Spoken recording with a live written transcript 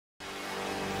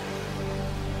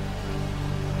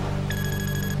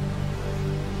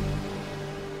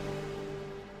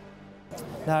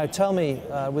Now tell me,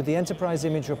 with the Enterprise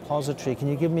Image Repository, can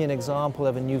you give me an example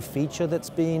of a new feature that's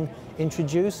been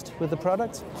introduced with the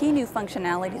product? Key new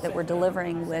functionality that we're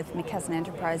delivering with McKesson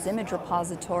Enterprise Image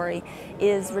Repository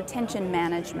is retention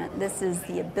management. This is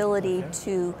the ability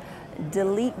to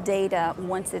delete data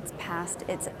once it's past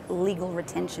its legal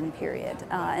retention period.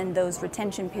 And those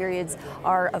retention periods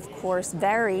are, of course,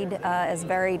 varied as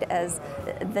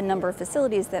the number of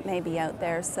facilities that may be out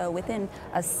there. So within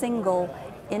a single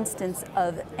instance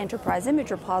of Enterprise Image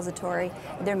Repository,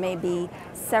 there may be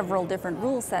several different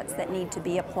rule sets that need to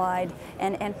be applied,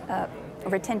 and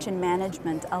retention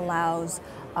management allows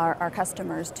our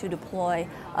customers to deploy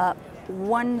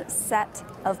one set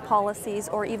of policies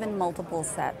or even multiple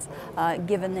sets,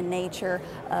 given the nature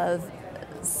of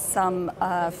some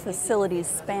facilities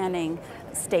spanning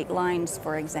state lines,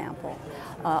 for example.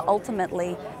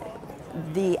 Ultimately,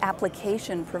 the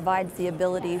application provides the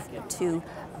ability to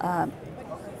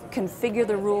configure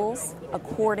the rules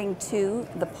according to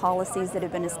the policies that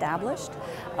have been established,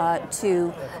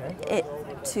 to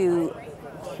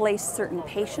place certain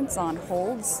patients on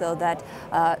hold so that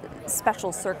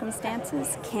special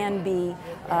circumstances can be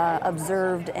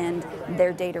observed and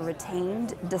their data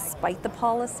retained despite the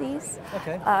policies.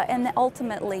 Okay. And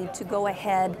ultimately to go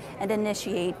ahead and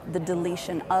initiate the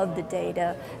deletion of the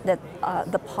data that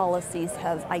the policies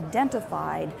have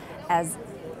identified as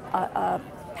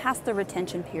past the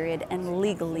retention period and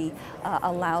legally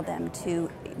allow them to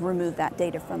remove that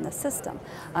data from the system.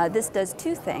 This does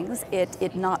two things.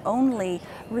 It not only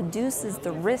reduces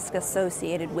the risk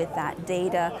associated with that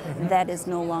data that is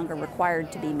no longer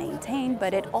required to be maintained,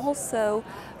 but it also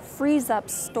frees up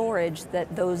storage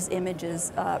that those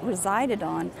images resided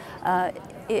on.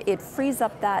 It frees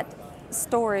up that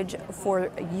storage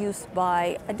for use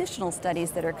by additional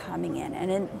studies that are coming in. And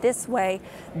in this way,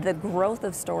 the growth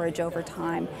of storage over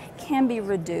time can be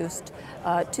reduced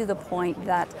to the point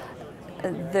that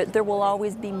there will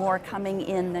always be more coming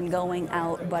in than going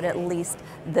out, but at least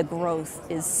the growth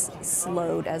is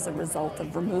slowed as a result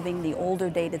of removing the older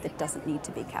data that doesn't need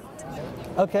to be kept.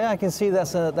 Okay, I can see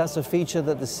that's a feature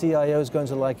that the CIO is going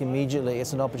to like immediately.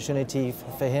 It's an opportunity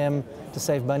for him to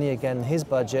save money again in his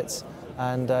budgets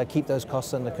and keep those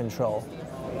costs under control.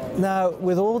 Now,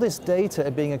 with all this data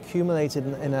being accumulated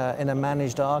in a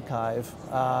managed archive,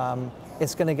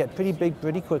 it's going to get pretty big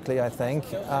pretty quickly, I think,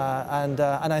 and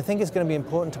I think it's going to be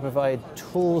important to provide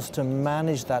tools to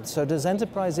manage that. So does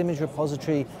Enterprise Image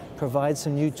Repository provide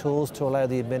some new tools to allow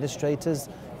the administrators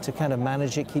to kind of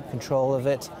manage it, keep control of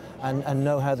it, and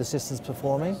know how the system's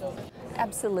performing?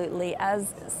 Absolutely.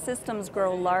 As systems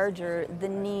grow larger, the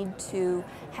need to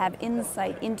have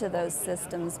insight into those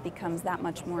systems becomes that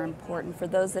much more important for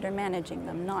those that are managing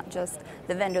them, not just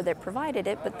the vendor that provided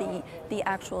it, but the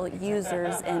actual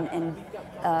users and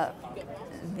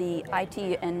the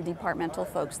IT and departmental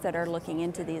folks that are looking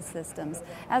into these systems.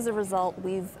 As a result,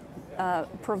 we've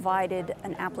provided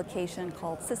an application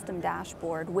called System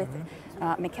Dashboard with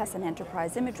McKesson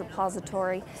Enterprise Image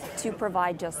Repository to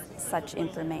provide just such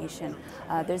information.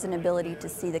 There's an ability to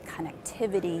see the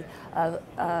connectivity of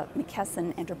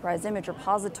McKesson Enterprise Image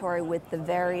Repository with the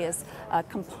various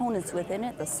components within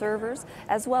it, the servers,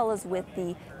 as well as with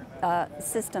the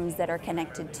systems that are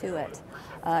connected to it.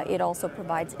 It also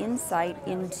provides insight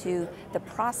into the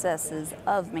processes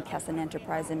of McKesson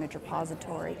Enterprise Image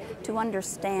Repository to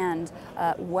understand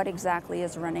what exactly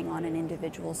is running on an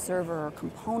individual server or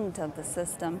component of the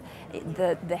system,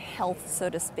 the health, so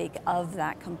to speak, of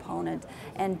that component,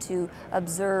 and to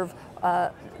observe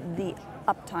the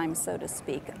uptime, so to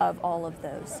speak, of all of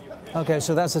those. Okay,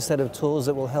 so that's a set of tools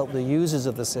that will help the users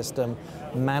of the system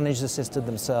manage the system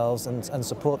themselves and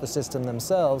support the system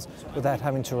themselves without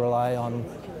having to rely on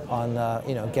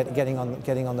you know,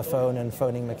 getting on the phone and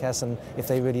phoning McKesson if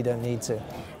they really don't need to.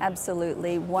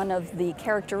 Absolutely. One of the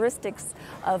characteristics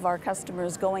of our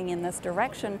customers going in this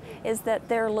direction is that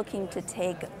they're looking to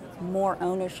take more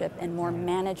ownership and more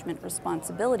management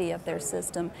responsibility of their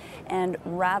system, and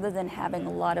rather than having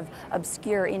a lot of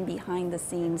obscure in behind the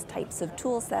scenes types of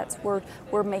tool sets,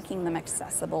 we're making them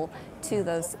accessible to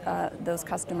those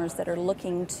customers that are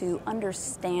looking to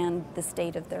understand the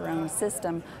state of their own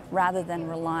system rather than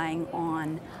relying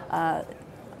on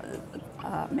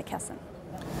McKesson.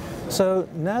 So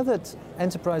now that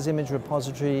Enterprise Image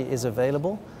Repository is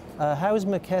available, how is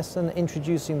McKesson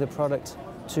introducing the product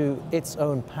to its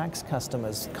own PACS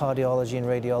customers, cardiology and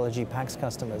radiology PACS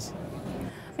customers?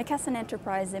 McKesson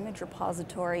Enterprise Image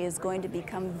Repository is going to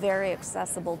become very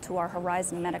accessible to our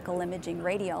Horizon Medical Imaging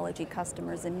radiology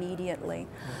customers immediately.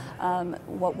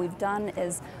 What we've done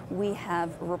is we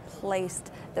have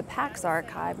replaced the PACS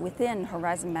archive within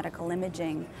Horizon Medical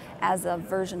Imaging as of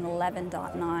version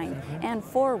 11.9 and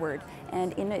forward,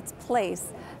 and in its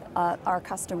place our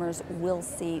customers will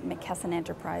see McKesson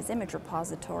Enterprise Image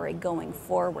Repository going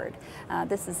forward.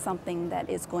 This is something that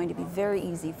is going to be very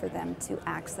easy for them to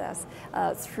access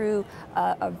through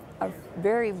a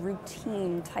very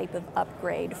routine type of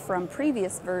upgrade from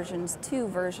previous versions to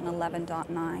version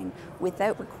 11.9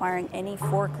 without requiring any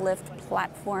forklift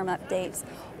platform updates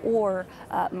or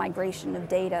migration of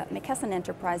data. McKesson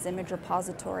Enterprise Image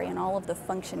Repository and all of the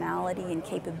functionality and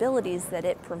capabilities that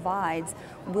it provides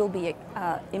will be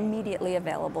immediately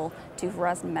available to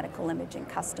Horizon Medical Imaging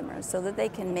customers so that they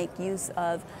can make use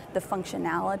of the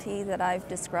functionality that I've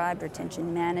described,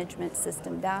 retention management,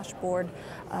 system dashboard,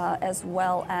 as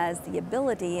well as the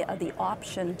ability of the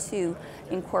option to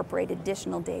incorporate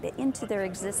additional data into their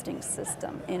existing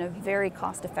system in a very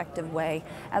cost-effective way,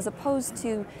 as opposed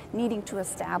to needing to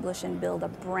establish and build a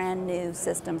brand new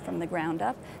system from the ground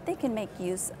up. They can make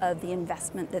use of the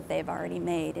investment that they've already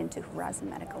made into Horizon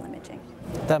Medical Imaging.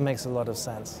 That makes a lot of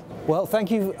sense. Well,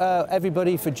 thank you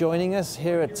everybody for joining us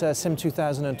here at SIIM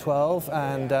 2012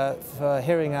 and for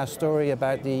hearing our story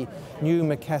about the new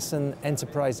McKesson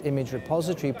Enterprise Image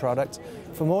Repository product.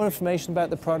 For more information about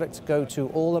the product, go to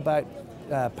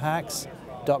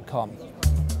allaboutpacs.com.